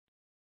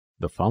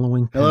The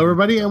following. Hello,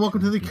 everybody, and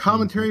welcome to the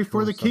commentary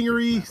for the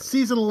Kingery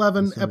Season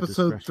 11,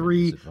 Episode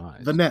 3,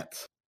 The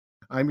Net.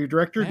 I'm your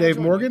director, Dave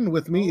Morgan.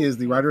 With me is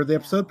the writer of the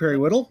episode, Perry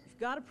Whittle.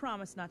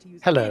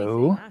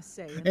 Hello.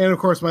 And, of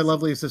course, my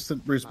lovely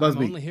assistant, Bruce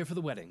Busby. I'm only here for the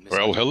wedding.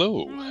 Well,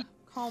 hello.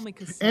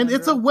 And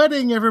it's a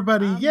wedding,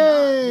 everybody!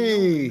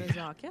 Yay!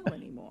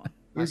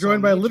 We're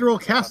joined by a literal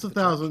cast of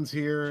thousands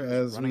here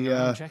as we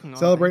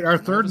celebrate our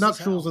third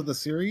nuptials of the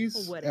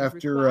series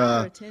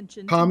after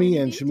Tommy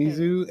and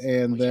Shimizu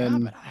and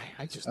then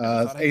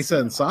Asa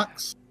and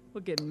Socks.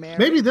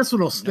 Maybe this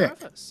one will stick.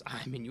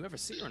 I mean, you ever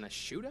see her in a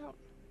shootout?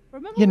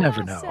 You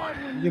never know.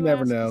 You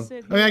never know.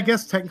 I mean, I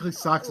guess technically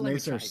Socks and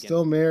Asa are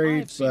still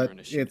married, but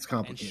it's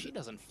complicated. She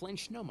doesn't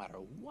flinch no matter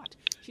what.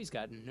 She's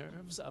got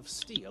nerves of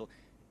steel.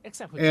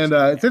 And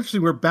it's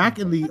interesting, we're back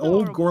in the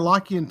old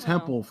Gorlakian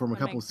temple from a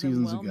couple of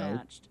seasons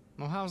ago.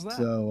 Well, how's that?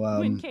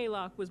 So,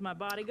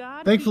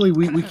 thankfully,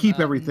 we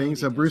keep everything.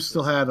 So Bruce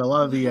still had a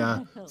lot of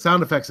the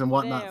sound effects and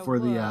whatnot for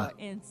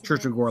the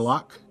Church of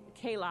Gorlak.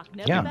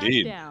 Yeah,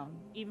 indeed.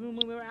 Even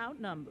when we were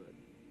outnumbered.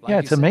 Yeah,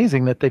 it's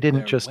amazing that they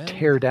didn't just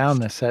tear down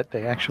the set.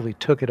 They actually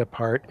took it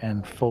apart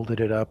and folded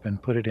it up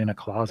and put it in a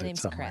closet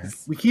somewhere.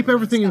 We keep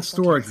everything in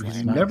storage because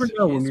you never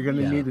know when you're going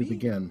to need it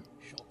again.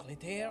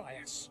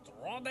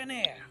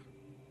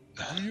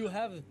 Do you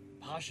have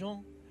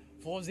passion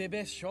for the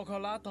best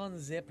chocolate on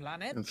the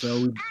planet? And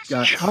so we've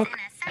got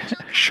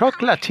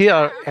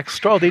Chocolatier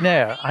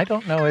extraordinaire. I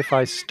don't know if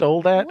I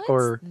stole that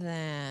or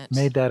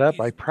made that up.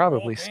 I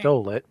probably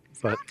stole it,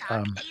 but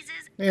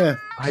yeah,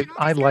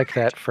 I like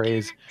that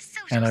phrase,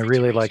 and I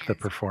really like the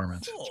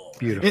performance.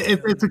 Beautiful.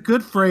 It's a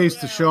good phrase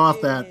to show off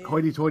that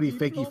hoity-toity,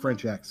 fakey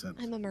French accent.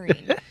 I'm a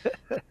Marine,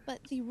 but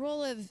the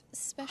role of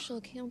special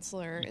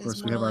counselor is more like... Of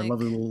course, we have our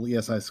lovely little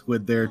ESI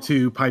squid there,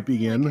 too,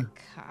 piping in. Like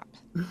a cop.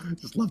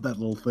 Just love that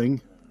little thing.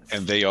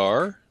 And they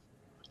are?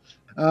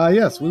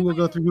 Yes, we will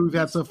go through who we've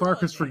had so far.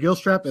 Christopher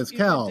Gilstrap as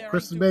Cal,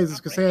 Kristen Bays as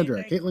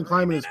Cassandra, Caitlin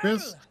Kleiman as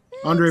Chris,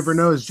 Andre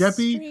Verneau as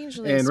Jeppy,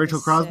 and Rachel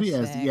Crosby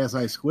as the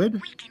ESI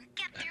squid.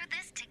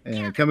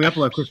 And coming up,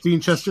 we'll have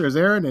Christine Chester as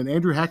Aaron and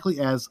Andrew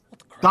Hackley as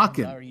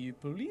Dawkin.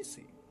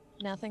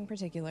 Nothing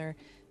particular.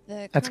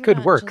 That's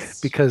good work,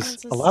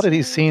 because a lot of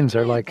these scenes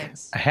are like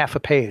a half a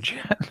page.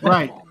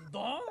 Right.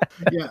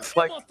 Yeah. It's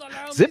like,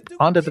 zip,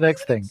 on to the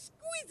next thing.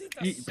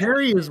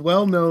 Perry is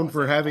well known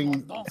for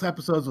having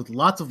episodes with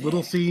lots of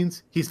little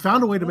scenes. He's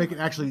found a way to make it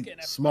actually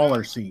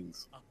smaller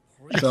scenes.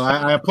 So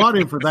I applaud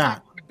him for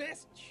that.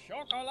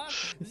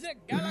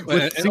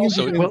 And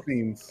also,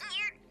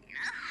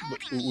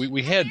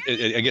 we had,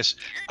 I guess,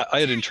 I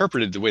had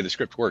interpreted the way the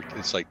script worked.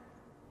 It's like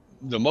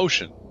the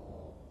motion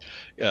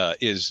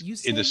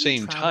is in the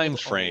same time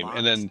frame,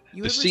 and then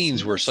the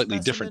scenes were slightly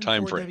different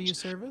time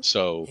frames.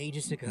 So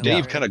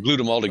Dave kind of glued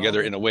them all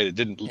together in a way that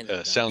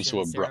didn't sound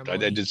so abrupt. I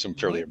did some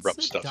fairly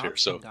abrupt stuff here,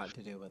 so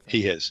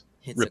he has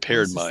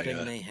repaired my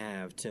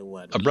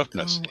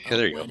abruptness. Yeah,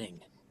 there you go.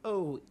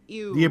 Oh,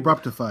 ew. The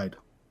abruptified.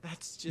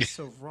 That's just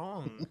so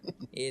wrong.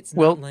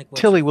 Well,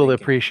 Tilly will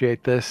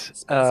appreciate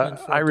this.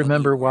 I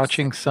remember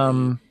watching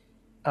some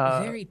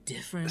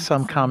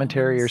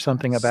commentary or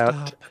something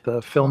about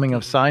the filming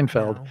of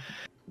Seinfeld,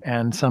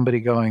 and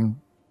somebody going,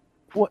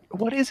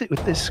 what is it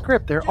with this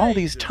script? There are all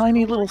these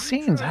tiny little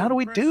scenes. How do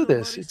we do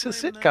this? It's a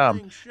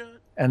sitcom.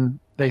 And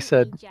they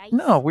said,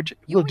 no,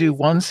 we'll do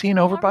one scene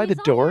over by the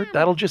door.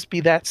 That'll just be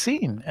that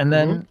scene. And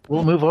then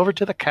we'll move over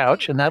to the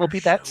couch, and that'll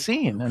be that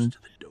scene. And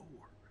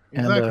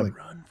Exactly.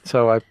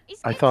 So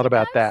I thought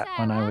about that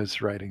when I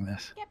was writing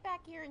this. Get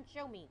back here and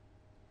show me.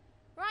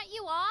 Right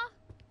you are.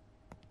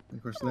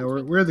 Of course, now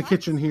we're in the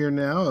kitchen here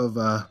now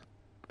of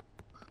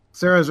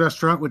Sarah's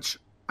restaurant, which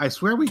I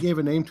swear we gave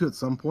a name to at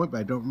some point, but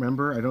I don't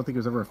remember. I don't think it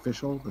was ever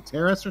official. The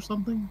Terrace or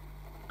something?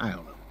 I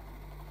don't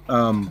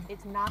know.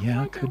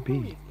 Yeah, it could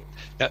be.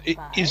 Now,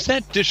 is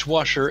that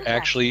dishwasher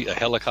actually a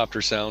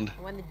helicopter sound?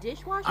 I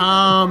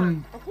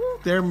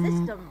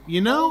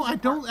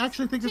don't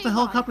actually think there's a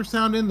helicopter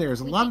sound in there.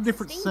 There's a lot of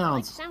different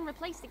sounds.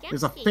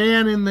 There's a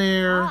fan in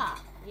there.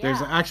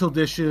 There's actual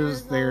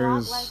dishes.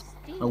 There's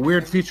a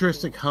weird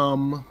futuristic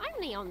hum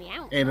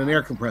and an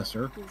air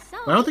compressor.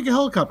 But I don't think a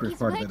helicopter is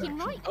part of it,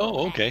 actually.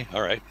 Oh, okay,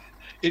 all right.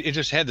 It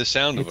just had the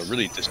sound of a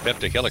really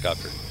dyspeptic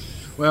helicopter.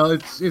 Well,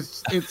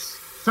 it's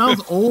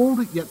sounds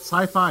old yet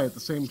sci-fi at the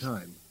same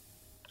time.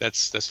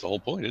 That's the whole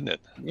point, isn't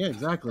it? Yeah,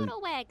 exactly.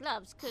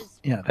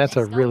 Yeah, that's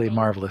a really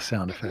marvelous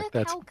sound effect.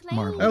 That's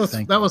marvelous.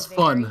 That was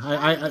fun.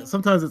 I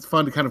sometimes it's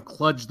fun to kind of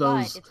kludge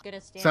those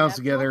sounds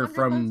together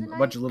from a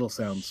bunch of little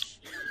sounds.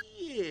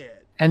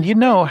 And you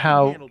know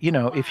how,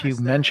 if you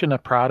mention a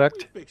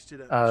product,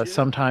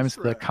 sometimes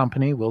the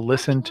company will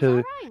listen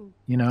to,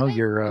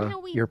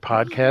 your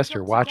podcast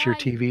or watch your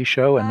TV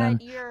show, and then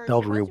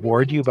they'll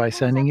reward you by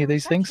sending you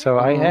these things. So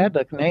I had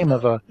the name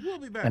of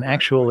an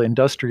actual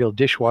industrial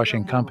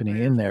dishwashing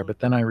company in there, but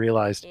then I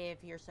realized I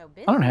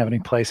don't have any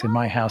place in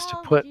my house to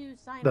put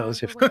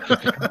those if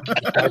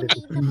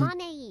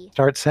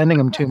start sending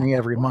them to me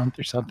every month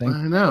or something.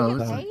 I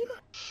know.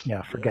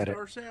 Yeah, forget it.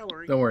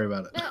 Don't worry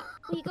about it.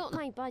 We got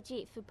no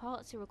budget for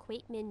parts or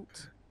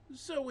equipment.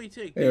 So we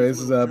take. Anyway,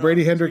 this is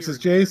Brady Hendricks as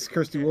Jace,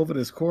 Kirsty Wolven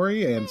as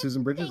Corey, and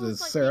Susan Bridges as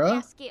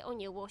Sarah.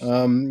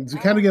 So we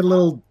kind of get a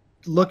little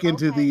look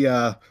into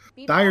the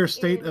dire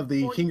state of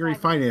the Kingery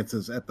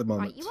finances at the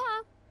moment.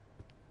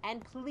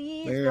 And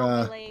please They're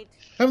don't be late.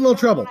 having a little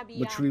trouble,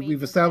 which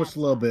we've established a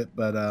little bit,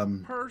 but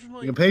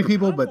you can pay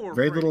people, but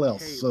very little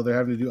else, so they're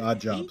having to do odd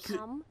jobs.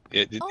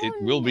 It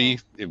will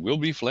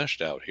be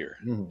fleshed out here.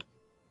 Mm-hmm.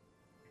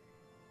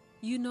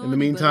 In the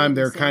meantime,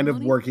 they're kind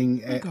of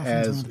working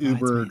as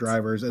Uber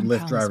drivers and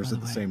Lyft drivers at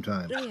the same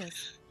time.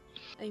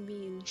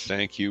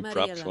 Thank you,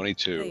 Prop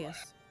 22.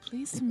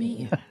 Pleased to meet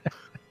you.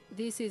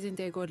 This isn't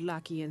a good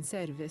lucky in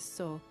service,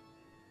 so...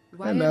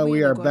 And now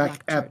we are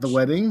back at the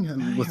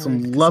wedding with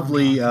some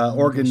lovely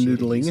organ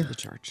noodling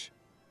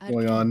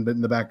going on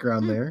in the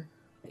background there.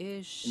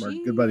 From our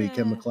good buddy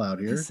Ken McLeod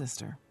here. His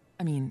sister.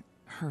 I mean,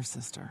 her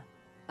sister.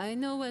 I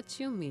know what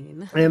you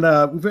mean. And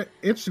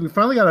interesting, we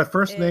finally got a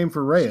first name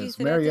for Reyes,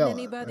 Mariella.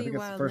 I think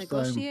it's the first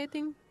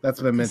time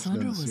that's been mentioned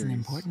in the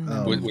series.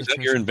 Was that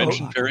your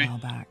invention, Perry?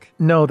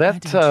 No,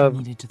 that's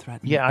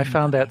yeah, I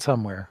found that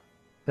somewhere.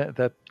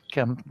 That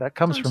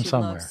comes from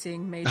somewhere.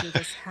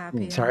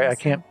 Sorry, I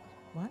can't.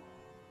 What?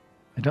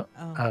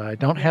 I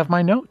don't have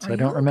my notes. I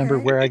don't remember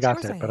where I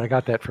got that, but I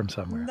got that from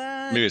somewhere.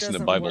 Maybe it's in the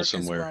Bible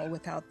somewhere.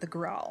 Without the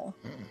growl.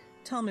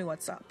 Tell me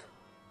what's up.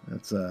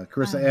 That's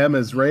Carissa M.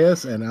 as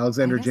Reyes and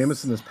Alexander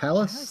Jameson as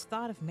Palace.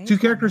 Two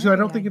characters who I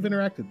don't think have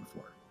interacted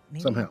before,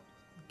 somehow.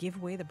 Give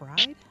away the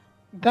bride?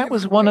 That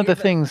was one of the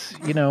things,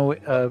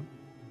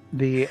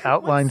 the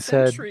outline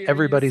said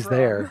everybody's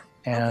there,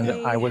 and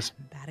I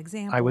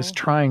was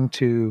trying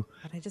to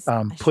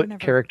put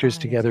characters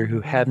together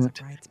who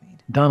hadn't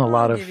done a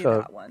lot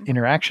of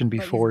interaction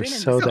before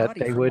so that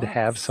they would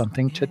have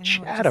something to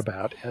chat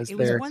about as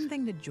they're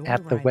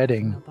at the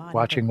wedding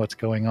watching what's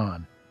going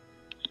on.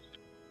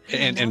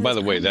 And by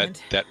the way,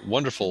 that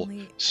wonderful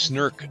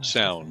snirk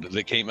sound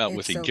that came out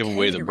with the Give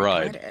Away the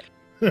Bride,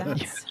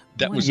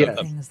 that was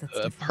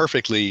a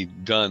perfectly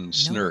done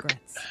snirk.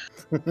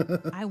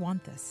 I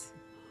want this.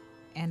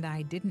 And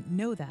I didn't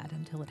know that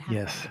until it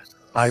happened.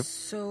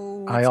 Yes.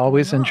 I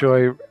always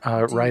enjoy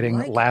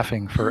writing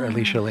laughing for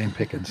Alicia Lane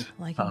Pickens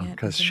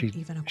because she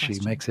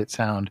makes it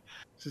sound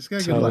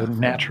so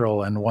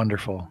natural and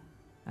wonderful.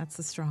 That's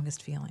the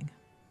strongest feeling.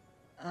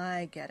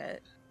 I get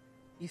it.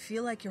 You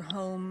feel like you're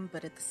home,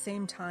 but at the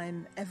same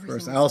time, everything.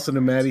 Of course, Allison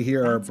and Maddie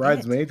here are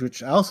bridesmaids,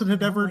 which Allison had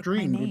never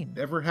dreamed would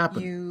ever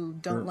happen. You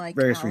don't like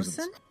various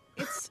Allison? reasons.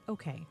 It's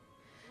okay.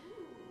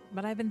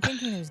 But I've been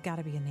thinking there's got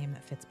to be a name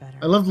that fits better.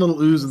 I love the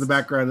little ooze in the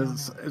background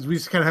as we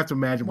just kind of have to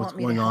imagine what's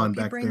going on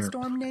back there.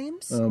 Brainstorm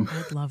names?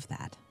 I'd love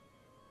that.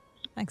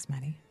 Thanks,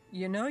 Maddie.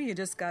 You know, you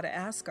just got to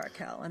ask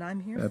Arkel, and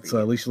I'm here That's for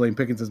you. Alicia Lane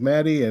Pickens as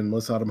Maddie and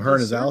Melissa Autumn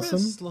Hearn as Allison.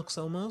 This looks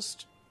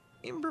almost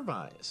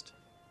improvised.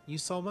 You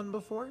saw one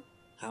before?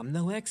 I'm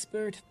no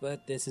expert,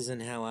 but this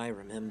isn't how I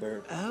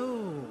remember.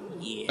 Oh.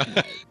 Yeah,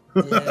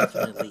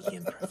 definitely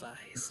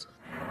improvised.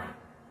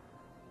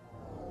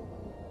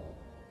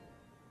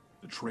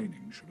 The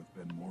training should have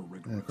been more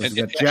rigorous. And of course,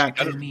 we got Jack.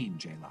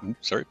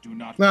 Sorry.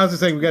 No, I was just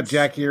saying we got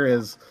Jack here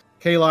as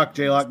K-Lock,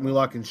 J-Lock,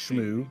 Moolock, and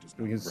Shmoo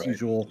doing his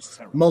usual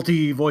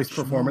multi-voice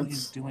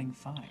performance. Doing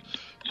fine.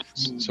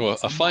 So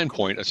a fine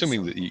point,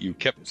 assuming that you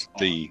kept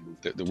the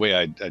way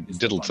I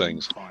diddled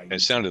things, and it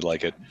sounded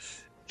like it.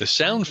 The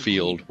sound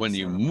field, when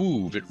you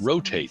move, it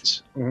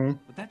rotates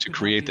to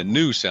create the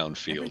new sound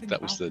field.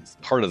 That was the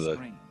part of the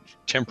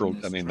temporal,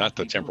 I mean, not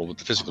the temporal, but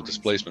the physical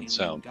displacement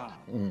sound.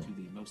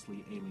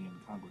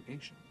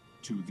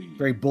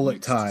 Very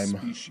bullet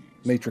time,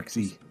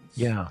 Matrix-y.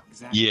 Yeah.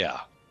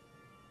 Yeah.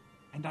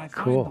 And I find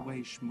Cool. the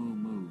way Shmoo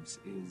moves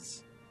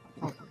is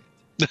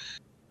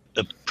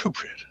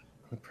appropriate.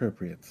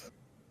 Appropriate.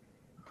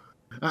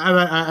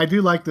 I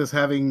do like this,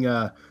 having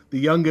the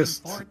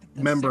youngest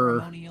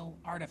member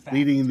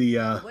leading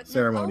the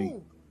ceremony.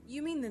 Oh,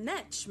 you mean the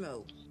net,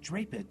 Shmoo?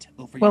 Drape it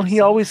over Well, he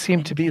yourself. always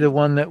seemed to be the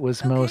one that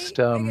was most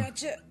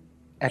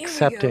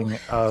accepting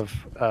of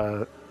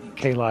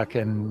K-Lock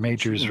and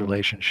Major's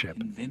relationship.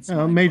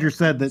 Major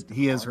said that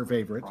he is her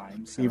favorite,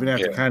 even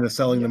after kind of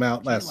selling them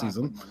out last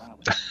season.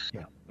 But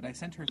I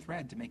sent her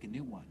thread to make a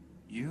new one.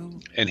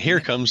 And here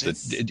comes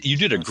you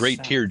did a great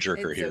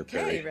tearjerker here,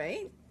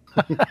 Perry.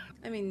 Right?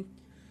 I mean,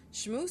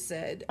 Shmoo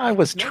said I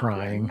was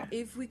trying.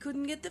 if we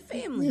couldn't get the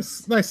family.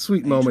 Yes, nice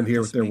sweet moment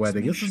here with their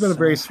wedding. This has been a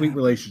very sweet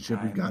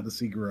relationship we've gotten to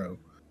see grow.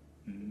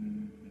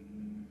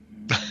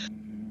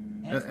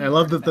 I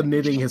love that the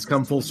knitting has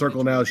come full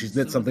circle now. She's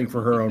knit something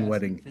for her own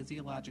wedding.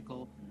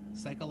 Physiological,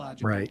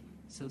 psychological, Right.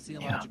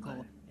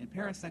 sociological, and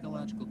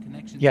parapsychological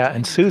connections. Yeah,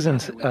 and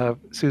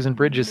Susan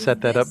Bridges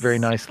set that up very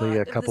nicely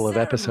a couple of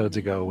episodes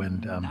ago,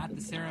 and Not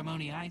the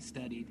ceremony I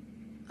studied.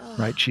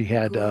 right, she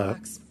had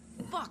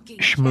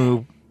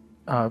Shmoo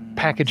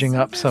packaging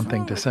up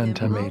something to send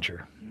to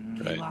Major.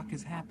 Right. K-Lock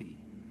is happy,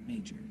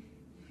 Major.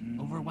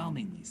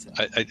 Overwhelmingly so.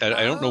 I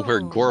don't know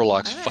where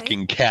Gorlock's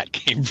fucking cat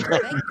came from.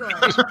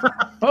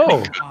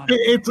 Oh,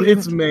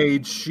 it's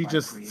Mage. She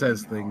just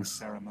says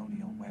things.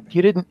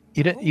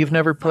 you've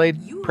never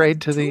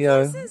prayed to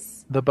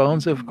the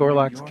bones of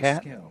Gorlock's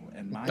cat?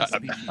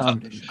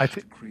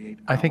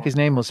 I think his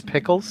name was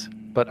Pickles,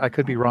 but I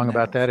could be wrong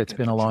about that. It's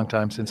been a long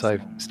time since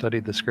I've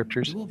studied the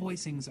scriptures.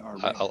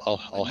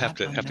 I'll have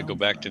to go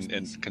back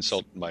and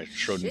consult my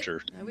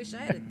Schrodinger. I wish I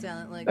had a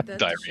talent like that.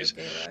 Diaries.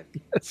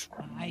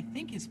 I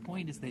think his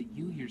point is that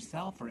you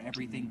yourself are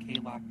everything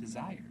Kalok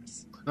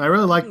desires. I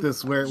really like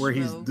this where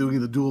he's doing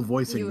the dual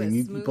voicing thing.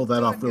 You pulled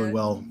that off really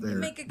well there.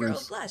 Make a girl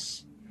Bruce.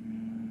 blush.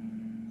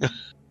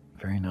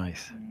 Very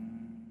nice.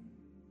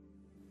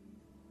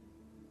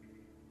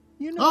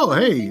 You know Oh,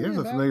 hey, there's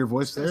a familiar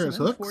voice there. It's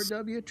Hooks.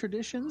 4W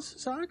traditions,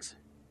 Socks?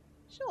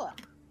 Sure.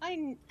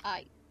 I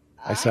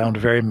sound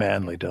very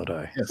manly, don't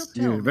I? Yes,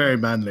 you're very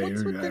manly.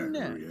 What's with the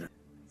net?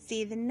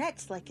 See, the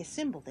net's like a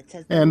symbol that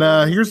says... And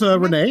here's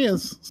Renee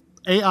as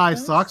AI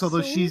Socks,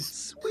 although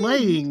she's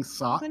playing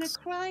Socks. I'm gonna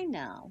cry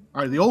now.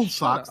 Or the old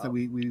Socks that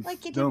we've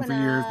known for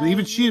years. But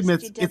even she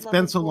admits it's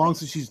been so long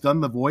since she's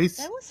done the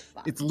voice.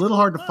 It's a little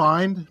hard to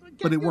find,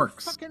 but it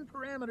works. Fucking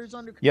parameters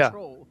under Yeah.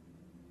 control.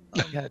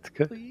 Yeah, it's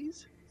good.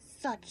 Please?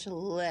 Such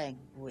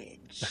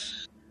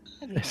language.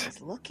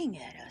 Everyone's looking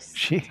at us.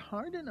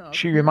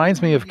 She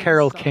reminds me of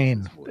Carol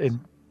Kane in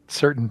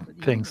certain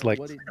things, like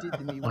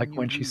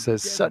when she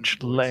says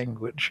such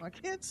language. I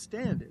can't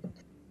stand it.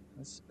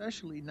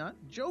 Especially not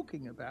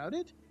joking about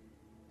it.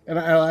 And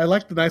I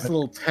like the nice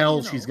little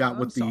tell she's got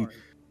with the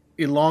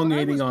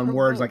elongating on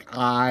words like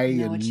I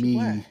and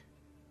me.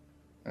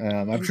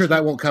 I'm sure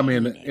that won't come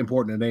in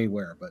important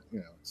anywhere, but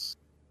it's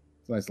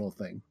a nice little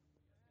thing.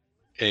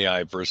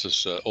 AI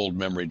versus old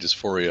memory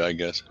dysphoria, I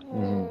guess.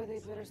 Oh, they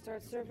better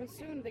start serving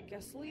soon. The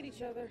guests will eat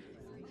each other.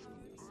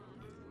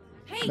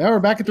 Hey, Now we're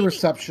back at the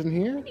reception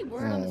here. any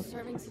word on the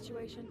serving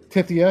situation?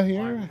 Tithia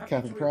here,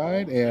 Catherine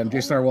Pride, and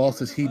Jason R.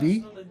 Wallace as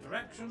Hebe.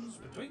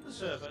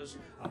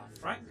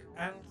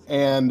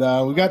 And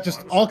we got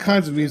just all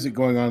kinds of music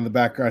going on in the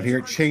background here.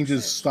 It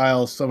changes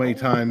styles so many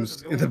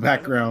times in the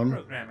background.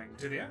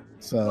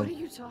 So What are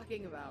you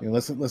talking about?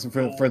 listen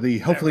for the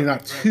hopefully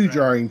not too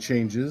jarring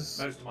changes.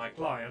 Most of my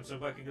clients are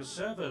working as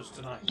servers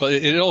tonight. But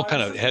it all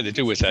kind of had to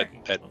do with that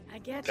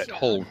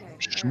whole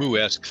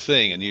shmoo-esque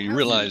thing, and you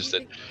realize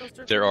that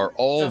there are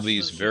all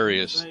these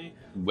various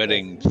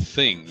wedding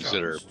things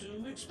that are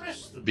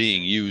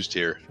being used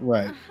here.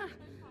 Right.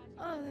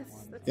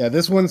 Yeah,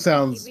 this one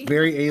sounds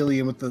very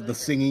alien with the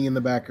singing in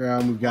the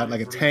background. We've got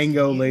like a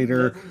tango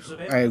later.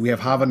 We have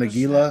Hava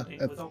Nagila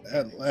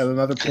at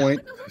another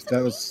point.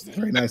 That was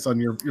very nice on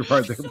your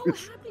part there,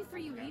 Bruce.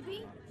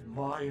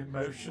 My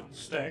emotion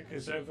stack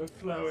is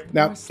overflowing.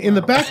 Now, in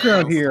the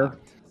background here,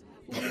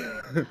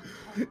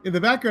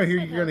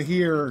 you're going to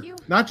hear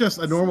not just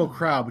a normal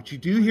crowd, but you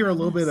do hear a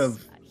little bit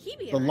of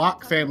the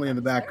Locke family in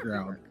the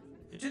background.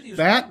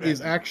 That is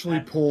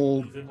actually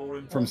pulled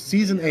from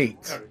season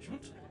 8.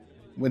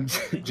 When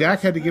Jack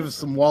had to give us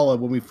some walla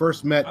when we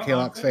first met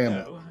Kalok's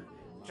family.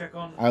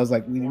 I was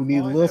like, we need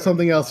a little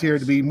something else here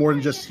to be more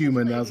than just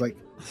human. And I was like,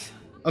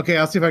 okay,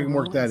 I'll see if I can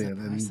work that in.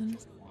 And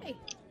Hey,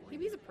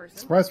 Phoebe's a person.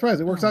 surprise, surprise,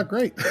 it works out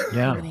great.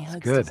 Yeah, How many it's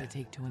hugs good. does it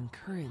take to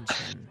encourage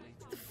him?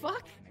 What the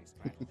fuck?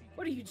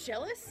 What are you,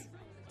 jealous?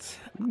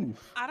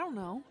 I don't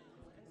know.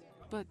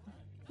 But,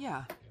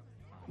 yeah.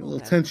 A little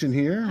tension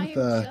here with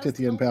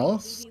Tithia and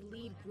Palace.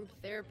 Lead group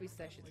therapy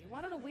sessions. He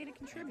wanted a way to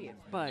contribute.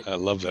 But I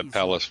love that he's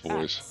Palace your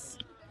voice. ex,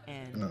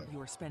 and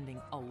you're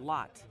spending a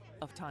lot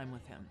of time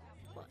with him.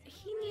 Well,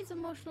 he needs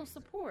emotional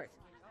support.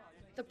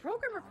 The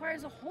program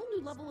requires a whole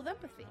new level of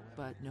empathy.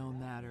 But no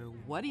matter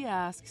what he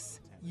asks,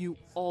 you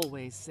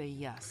always say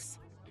yes.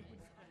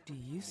 Do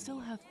you still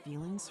have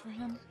feelings for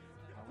him?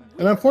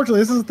 And unfortunately,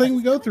 this is the thing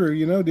we go through,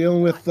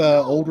 dealing with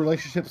old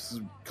relationships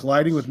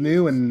colliding with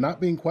new and not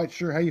being quite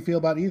sure how you feel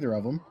about either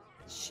of them.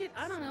 Shit,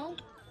 I don't know.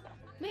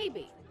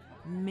 Maybe.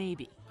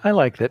 I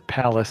like that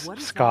Palace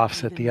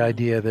scoffs at the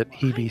idea that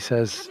Hebe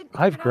says,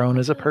 I've grown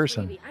as a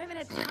person.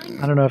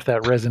 I don't know if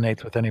that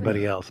resonates with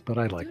anybody else, but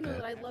I like You know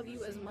that. that I love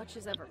you as much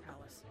as ever,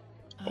 Palace.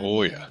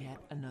 Oh, yeah. Get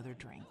another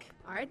drink.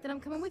 All right, then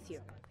I'm coming with you.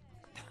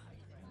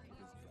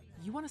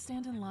 You want to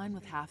stand in line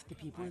with half the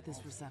people at this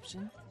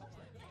reception?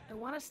 I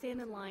want to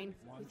stand in line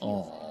with you.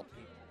 Aww.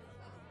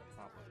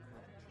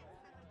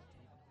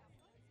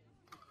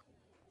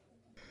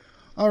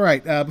 All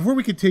right, before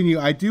we continue,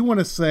 I do want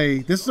to say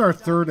this is our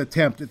third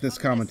attempt at this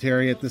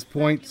commentary at this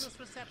point.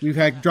 We've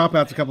had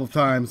dropouts a couple of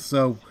times,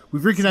 so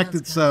we've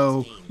reconnected,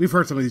 so we've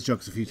heard some of these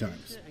jokes a few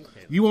times.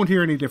 You won't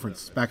hear any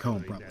difference back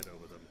home, probably.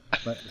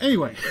 But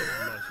anyway,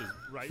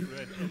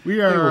 we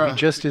They are will be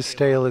just as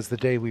stale as the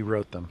day we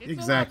wrote them.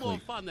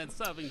 exactly.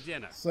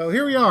 So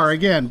here we are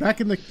again, back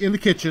in the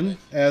kitchen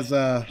as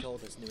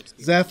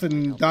Zeth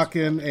and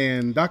Dockin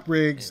and Doc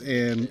Briggs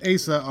and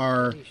Asa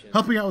are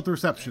helping out with the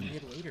reception.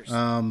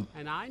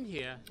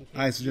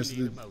 I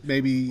suggested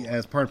maybe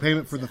as part of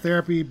payment for the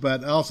therapy,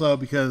 but also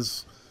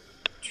because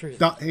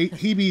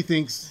Hebe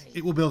thinks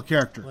it will build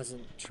character.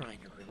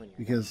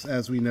 Because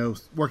as we know,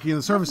 working in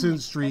the service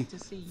industry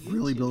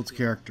really builds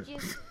character.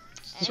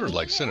 Sort of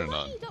like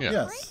Synanon. Yeah.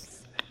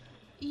 Yes.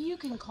 You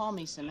can call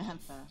me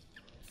Samantha.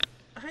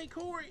 Hey,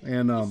 Corey.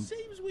 And it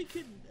seems we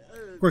could,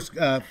 of course,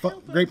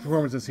 great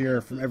performances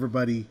here from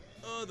everybody.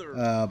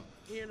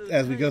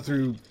 as we go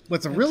through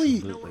what's a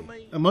really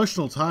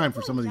emotional time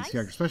for some of these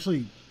characters,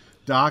 especially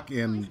Doc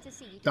and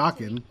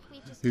Dockin,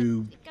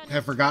 who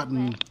have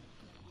forgotten,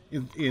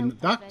 in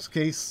Doc's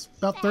case,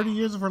 about 30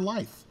 years of her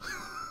life.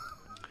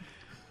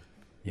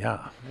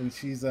 Yeah. And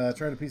she's trying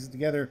to piece it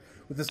together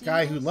with this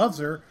guy who loves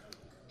her.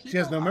 She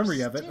has no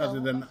memory of it, other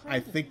than I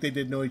think they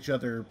did know each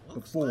other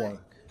before.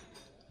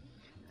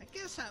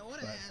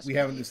 But we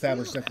haven't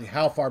established exactly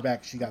how far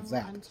back she got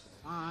zapped.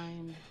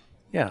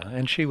 Yeah,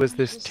 and she was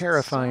this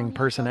terrifying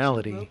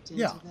personality.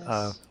 Yeah.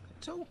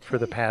 For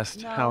the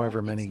past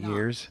however many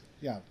years.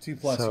 Yeah,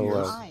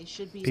 2+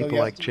 years. People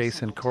like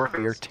Jason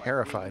Corey are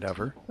terrified of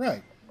her.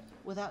 Right.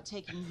 Without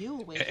taking you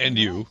away and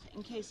you,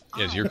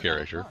 as your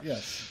character.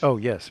 Yes. Oh,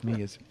 yes,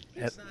 me as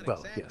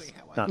well, yes.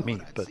 Not me,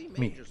 but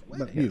me.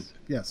 But you,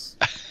 yes.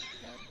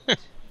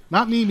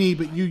 Not me,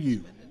 but you.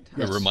 Yes.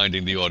 We're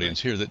reminding the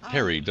audience here that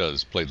Perry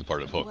does play the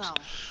part of Hooks. Well,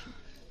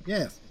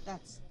 yes.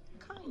 That's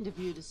kind of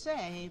you to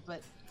say,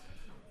 but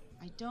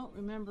I don't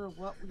remember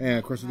what we... And,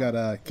 of course, we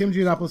got Kim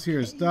Giannopoulos here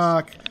as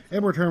Doc,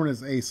 Edward Herman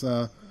as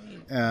Asa,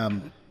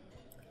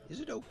 is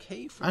it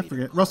okay for I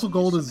forget, Russell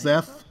Gold as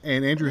Zeph,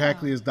 and Andrew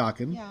Hackley as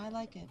Dockin. Yeah, I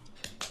like it.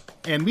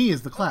 And me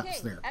as the claps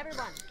there.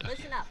 Everyone,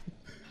 listen up.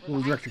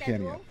 Little director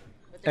cameo.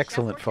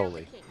 Excellent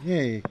Foley.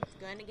 Yay.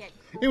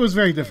 It was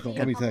very difficult,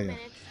 let me tell you.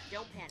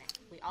 Don't panic.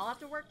 We all have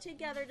to work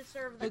together to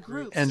serve the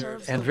group. And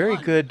very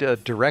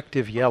good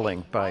directive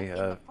yelling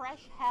by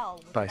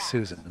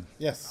Susan.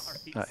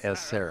 Yes. As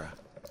Sarah.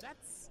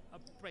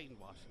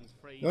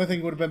 The only thing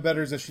that would have been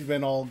better is if she'd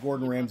been all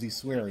Gordon Ramsay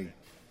sweary.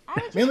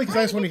 Mainly because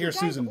I just want to hear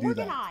Susan do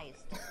that.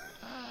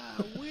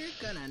 We're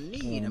gonna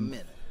need a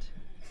minute.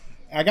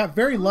 I got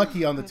very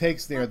lucky on the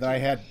takes there that I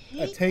had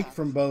a take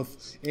from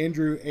both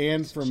Andrew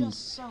and from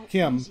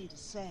Kim,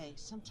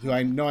 who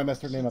I know I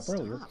messed her name up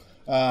earlier,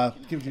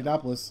 Kim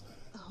Giannopoulos,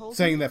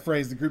 saying that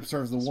phrase, the group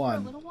serves the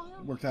one.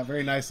 Worked out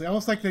very nicely.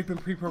 Almost like they've been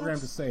pre-programmed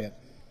to say it.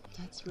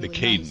 The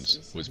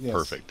cadence was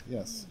perfect.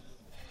 Yes.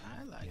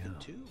 I like it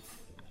too.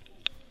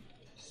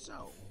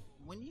 So,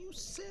 when you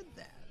said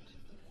that,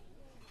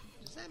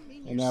 does that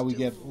mean and now we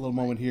get a little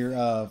moment here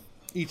of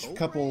each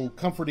couple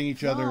comforting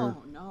each other.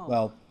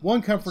 Well,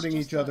 one comforting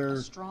each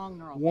other,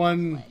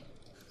 one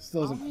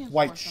still isn't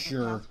quite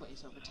sure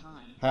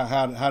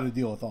how to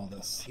deal with all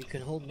this. You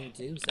can hold me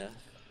too, Zeph.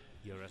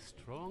 You're a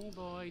strong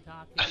boy,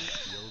 Doctor.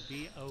 You'll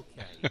be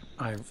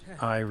okay.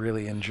 I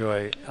really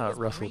enjoy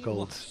Russell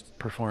Gold's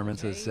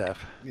performance as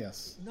Zeph.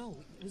 Yes. No,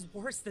 it was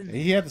worse than that.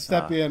 He had to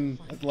step in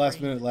at the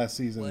last minute last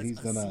season. He's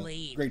done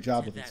a great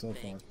job with it so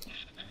far.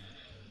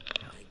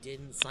 I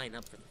didn't sign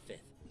up for the 5th.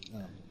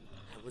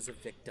 I was a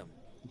victim.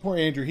 Poor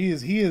Andrew.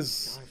 He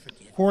is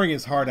pouring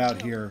his heart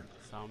out here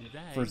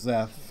for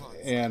Zeph,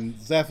 and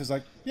Zeph is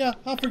like, "Yeah,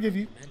 I'll forgive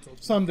you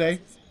someday."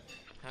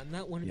 I'm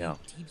not one of the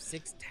Deep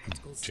Six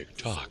tactical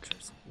TikTok.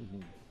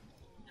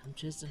 I'm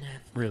just an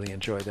athlete. Really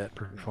enjoyed that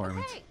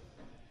performance. Okay.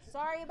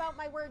 Sorry about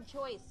my word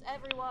choice,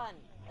 everyone.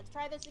 Let's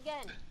try this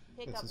again.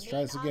 Let's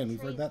try this again.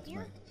 We've heard that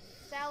tonight.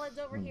 Salads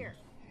over here.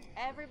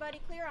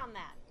 Everybody clear on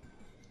that?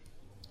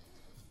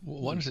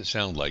 Why does it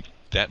sound like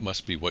that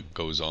must be what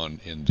goes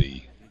on in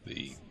the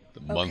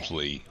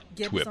monthly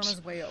Gibbs TWIPs? on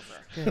his way over.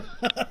 Good.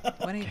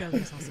 Why don't you go get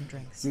yourself some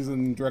drinks?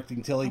 Susan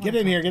directing Tilly. Get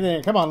in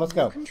here. Come on, let's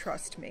go. You can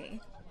trust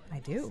me. I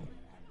do.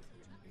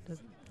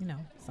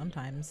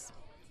 Sometimes.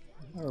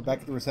 We're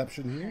back at the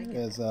reception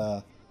here as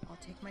I'll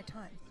take my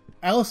time.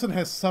 Allison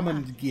has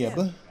summoned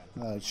Gibb,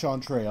 Sean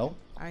Trail.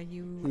 Are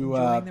you who,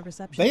 enjoying the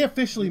reception? They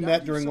officially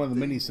met during one of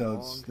the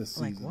minisodes this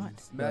season. Like what?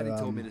 But, Maddie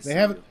told me to they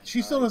haven't.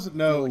 She still doesn't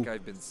know like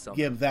I've been summoned.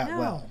 Gibb that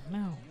well.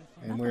 No.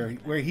 And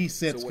where he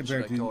sits So what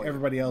compared should I call to you?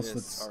 everybody else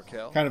Miss that's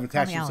Arkell? kind of attached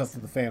Call me himself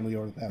Allison. to the family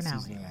over the past For now,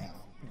 season and a half.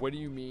 What do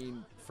you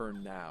mean for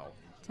now?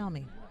 Tell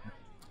me.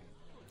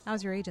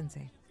 How's your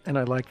agency? And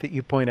I like that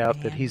you point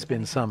out that he's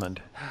been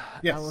summoned.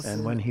 Yes.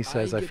 And when he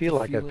says, I feel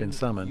like I've been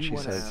summoned, she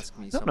says,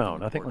 no,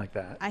 nothing like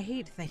that. I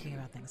hate thinking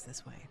about things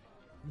this way,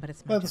 but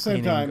it's my But at the job.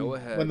 same time, Go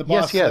ahead. when the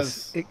boss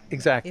says,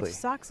 exactly. If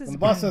Sox's when the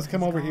boss brain says,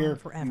 come has over gone here,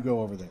 forever, you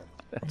go over there.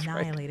 That's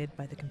right. annihilated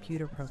by the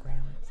computer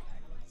program,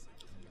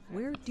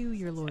 where do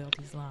your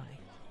loyalties lie?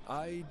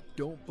 I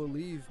don't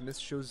believe Miss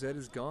Josette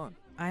is gone.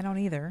 I don't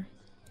either.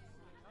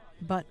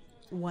 But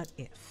what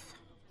if?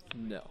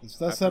 No. This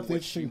does have the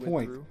interesting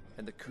point.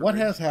 What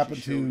has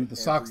happened to the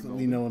Sox that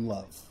we know and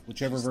love?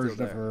 Whichever She's still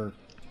version of there. her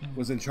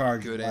was in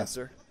charge Good last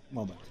answer.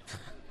 moment.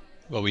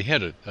 Well, we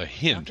had a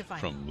hint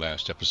from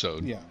last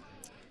episode. Yeah.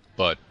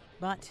 But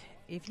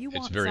if you it's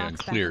want very Sox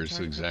back unclear in as to charge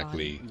of your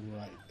exactly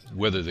Right.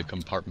 whether the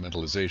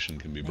compartmentalization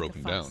can be Make a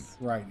broken fuss. down.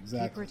 Right, Keep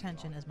exactly. her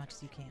attention as much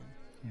as you can.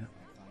 Yeah.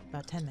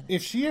 About 10 minutes.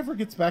 If she ever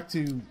gets back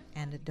to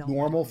And don't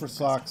normal let for me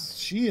Sox,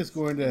 she is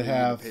going to You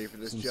have pay for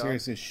this some job?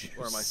 serious issues.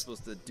 Or am I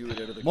supposed to do it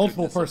out of the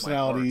Multiple goodness of my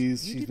heart?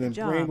 personalities. You She's do the been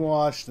job.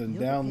 brainwashed and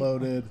You'll get paid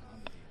downloaded,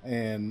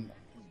 and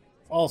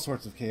all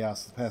sorts of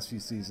chaos the past few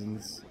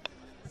seasons.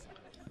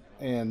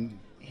 And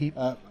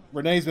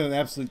Renee's been an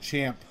absolute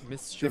champ,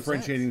 Miss Josette,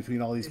 differentiating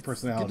between all these Good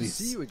personalities.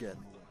 to see you again.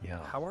 Yeah.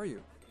 How are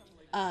you?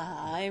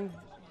 I'm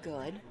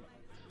good.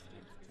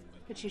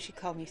 But you should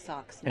call me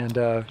Socks. And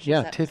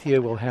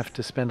Tithia will have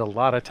to spend a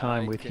lot of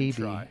time with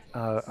Hebe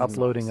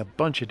uploading a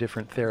bunch of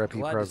different therapy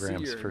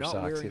programs for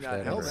Socks if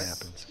that ever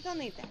happens. You don't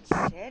need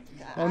that shit.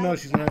 Oh no,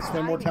 she's going to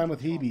spend more time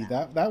with Hebe.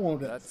 That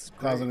won't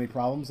cause any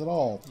problems at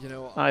all. You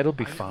know, it'll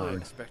be I fine. never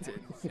expected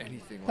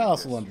anything like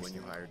Palace this will when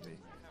understand. you hired me.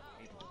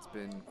 It's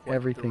been quite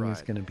Everything the is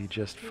ride. going to be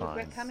just You fine.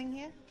 regret coming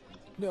here?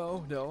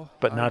 No.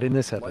 But not in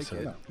this like episode.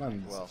 it. No, not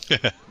in this.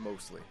 Well,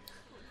 mostly.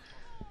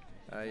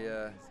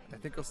 I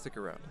think I'll stick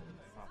around.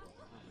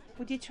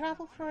 Would you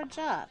travel for a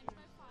job?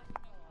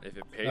 If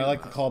it pays. I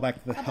like the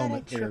callback to the How about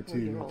helmet I there triple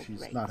your too. old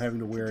She's rate not having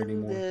to wear it do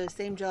anymore. the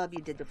same job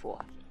you did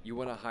before. You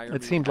want to hire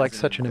It me seemed as like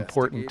such an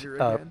important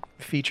investigator again?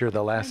 feature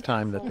the last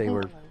time that they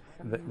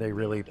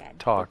really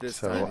talked. This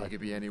So time I could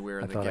be anywhere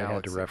I in the thought I had to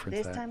galaxy. reference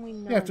This that. time we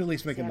know You have to at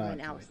least make a Sarah nod and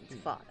to it. Allison's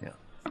father.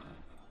 Yeah.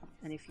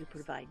 And if you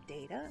provide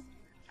data,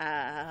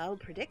 I'll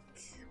predict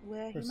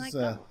where he This might is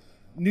go. a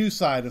new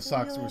side of So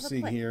Socks you'll we're have a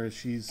seeing plan. here.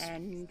 She's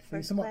And being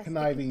first somewhat class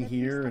conniving tickets every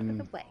here step of and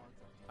the way.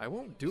 I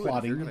won't do it if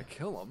plotting. you're gonna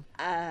kill him.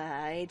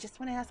 I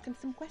just want to ask him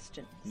some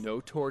questions. No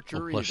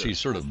torture Plus, either. she's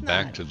sort of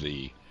back to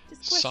the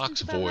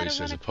Socks voice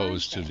as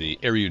opposed to the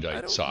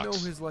erudite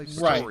Socks. Right,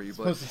 story, it's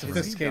but supposed to has he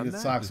sophisticated done that?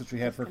 Socks, which we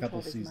had for a couple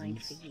of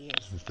seasons.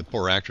 The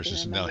poor actress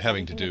is now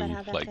having to do about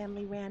how that like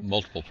family ran?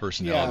 multiple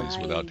personalities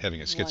Yeah. without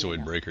having a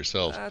schizoid break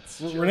herself.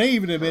 Renee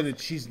even admitted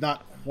she's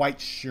not quite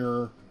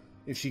sure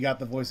if she got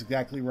the voice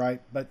exactly right,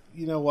 but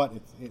you know what?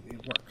 It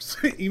works.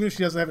 Even if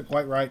she doesn't have it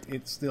quite right,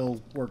 it still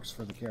works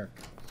for the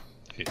character.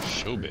 It's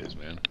showbiz,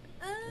 man.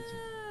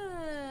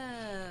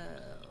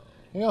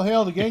 Hail,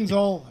 hail, the gang's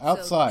all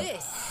outside. So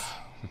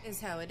this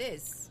is how it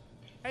is.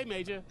 Hey,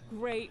 Major.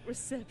 Great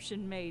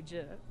reception,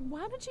 Major.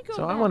 Why don't you go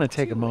So I back want to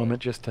take to a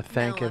moment just to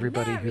thank Now I'm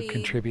everybody who married.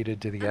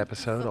 contributed to the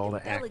episode, all the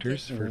fucking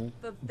actors for delegate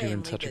for doing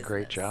family such a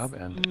great business. job,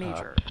 and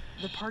Major,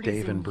 the party's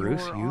Dave and in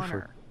Bruce, your you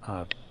for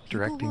honor.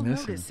 directing will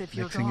this notice and if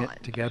you're mixing gone.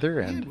 it together,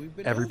 and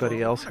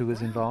everybody else who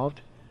was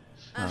involved.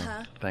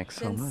 Thanks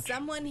so Then much.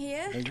 someone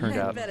here Turned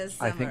out, better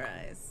I think,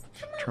 summarize.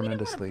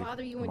 tremendously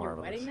Bother you on your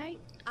marvelous. wedding night?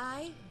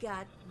 I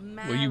got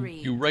married. Well,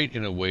 you write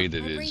in a way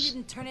that My brain is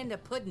didn't turn into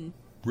pudding,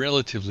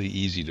 relatively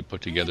easy to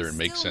put together and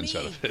make still sense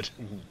out of it.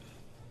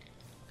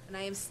 and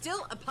I am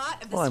still a part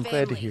of this Well, I'm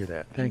glad to family. hear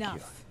that. Thank you.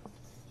 Enough.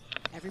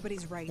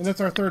 Everybody's right. And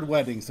it's our third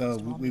wedding, so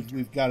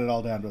we've got it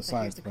all down to a But here's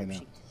science the by now. crib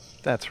sheet.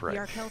 That's The right.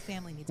 Arkell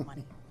family needs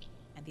money,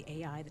 and the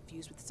AI that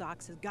fused with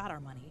Socks has got our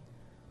money.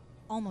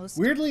 Almost.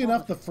 Weirdly all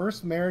enough, of the it.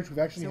 first marriage we've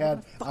actually So we're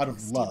had gonna out fucking of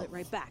steal love. it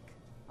right back.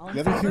 All in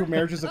The other two favor? were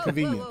marriages of Whoa,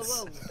 convenience.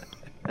 Whoa, whoa, whoa.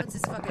 What's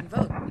this fucking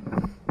vote?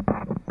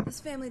 This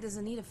family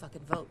doesn't need a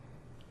fucking vote.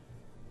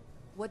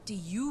 What do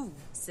you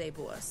say,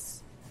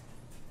 boss?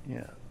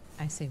 Yeah.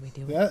 I say we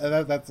do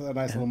it. That's a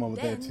nice little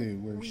moment there Then too,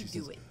 where we she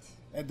do says,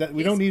 it. That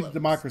we don't need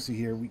democracy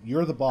here.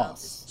 You're the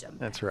boss.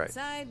 That's right.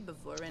 Inside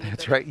before That's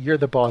anybody- right. You're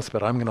the boss,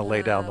 but I'm going to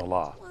lay down the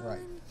law. Right.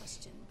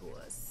 Question,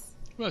 boss.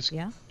 Well, that's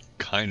Yeah.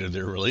 kind of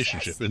their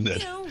relationship, isn't it?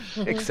 You know,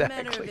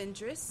 Exactly. matter of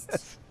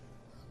interest.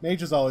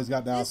 Mage's always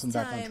got This Allison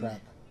back on time,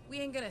 track. we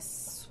ain't gonna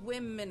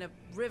swim in a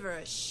river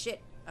of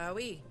shit, are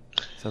we?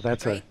 So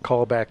that's a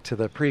callback to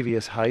the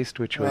previous heist,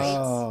 which was,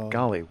 Oh.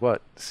 golly,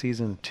 what,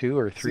 season 2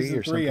 or 3 Season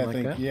or something 3, I like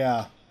think. that?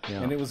 Yeah.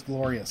 Yeah. And it was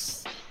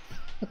glorious.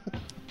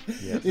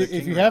 Yes.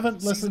 If you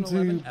haven't listened Season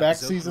 11, to back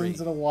episode seasons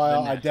 3, in a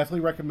while, The I Net. definitely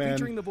recommend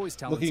Featuring the voice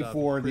talents looking of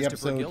for the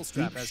Christopher episode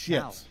Gilstrap Deep as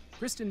Shit. Hal,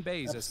 Kristen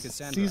Bays as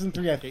Cassandra, Season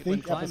 3, I Caitlin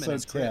think Kleiman episode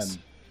as Chris,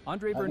 10.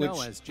 Andre Which-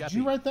 Burnell as did Jeffy,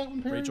 you write that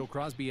one, Perry? Rachel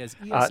Crosby as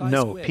ESI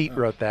No, Squid, Pete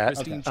wrote that.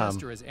 Christine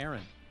Chester as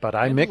Aaron, But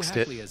I Andrew mixed it.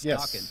 Hackley as Yes.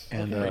 Dawkins,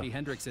 And Brady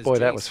Hendricks as boy,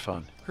 that Jace, was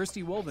fun.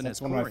 Christy Wolven That's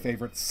as one Corey, of my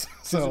favorites.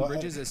 Susan So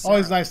Bridges as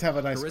always Sarah, nice to have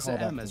a nice Carissa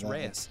callback M to as that.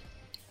 Reyes,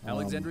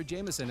 Alexandra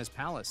Jameson as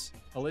Palace,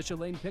 Alicia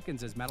Lane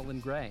Pickens as Madeline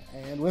Gray,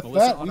 And with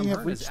Melissa that, Autumn we have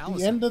Hearn as reached the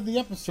Allison, end of the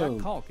episode.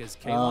 Jack Kalk as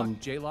K-Lock,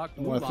 J-Lock,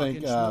 I want Moolock, to and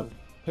thank Shmoo.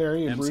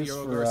 Perry and MC Bruce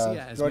Earl for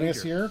Garcia as joining Major,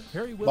 us here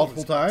Perry Whittle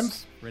multiple as Chris,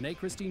 times Renee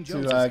Christine to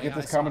Jones as get AI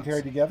this commentary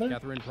Socks, together.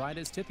 Catherine Pride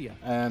as Tithia,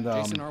 And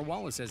Jason R.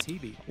 Wallace as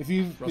Hebe, if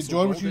you've Russell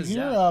enjoyed what Gold you as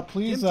hear, Zach,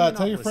 please Kim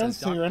tell your Giannopoulos friends,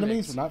 as tell your Doc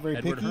enemies. Briggs, We're not very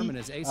Edward picky. Herman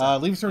as Asa,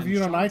 Leave us a and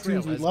review on Sean iTunes.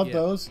 Trail We as love Gib.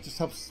 those. Just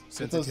helps get those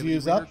Sensitivity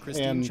views writer up.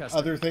 Christine And Chester.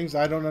 other things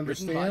I don't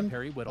Written by understand.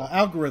 Perry Whittle.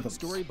 Algorithms.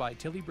 Story by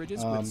Tilly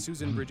Bridges with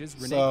Susan Bridges,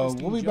 Renee So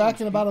Christine we'll be Jones,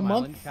 back in about a Pete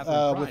month Mylan,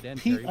 Catherine with Pride,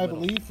 and Pete, Perry I Whittle.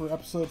 believe, for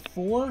episode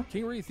 4.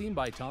 Kingery theme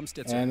by Tom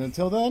Stitzer. And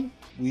until then,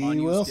 we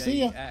On will Use see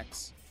Day you.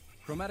 X.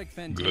 Chromatic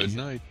Fantasia. Good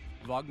night.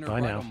 Wagner Bye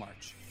Bridal now.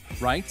 March.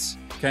 Rights,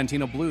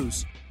 Cantina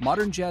Blues,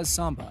 Modern Jazz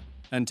Samba,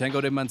 and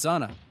Tango de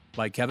Manzana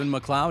by Kevin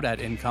MacLeod at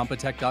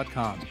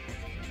Incompetech.com.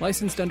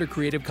 Licensed under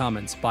Creative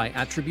Commons by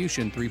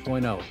Attribution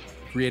 3.0.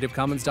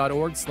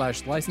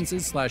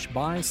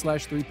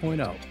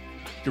 CreativeCommons.org/licenses/by/3.0.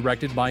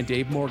 Directed by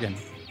Dave Morgan.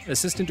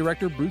 Assistant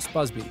Director Bruce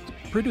Busby.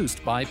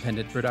 Produced by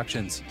Pendant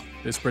Productions.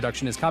 This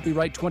production is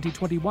copyright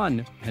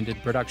 2021,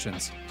 Pendant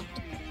Productions.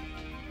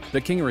 The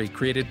Kingery,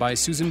 created by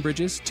Susan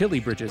Bridges, Tilly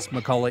Bridges,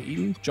 McCullough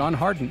Eaton, John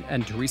Harden,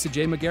 and Teresa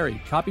J.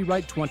 McGarry.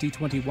 Copyright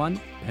 2021,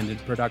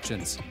 Pendant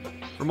Productions.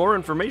 For more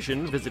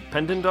information, visit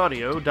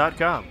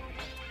pendantaudio.com.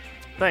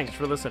 Thanks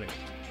for listening.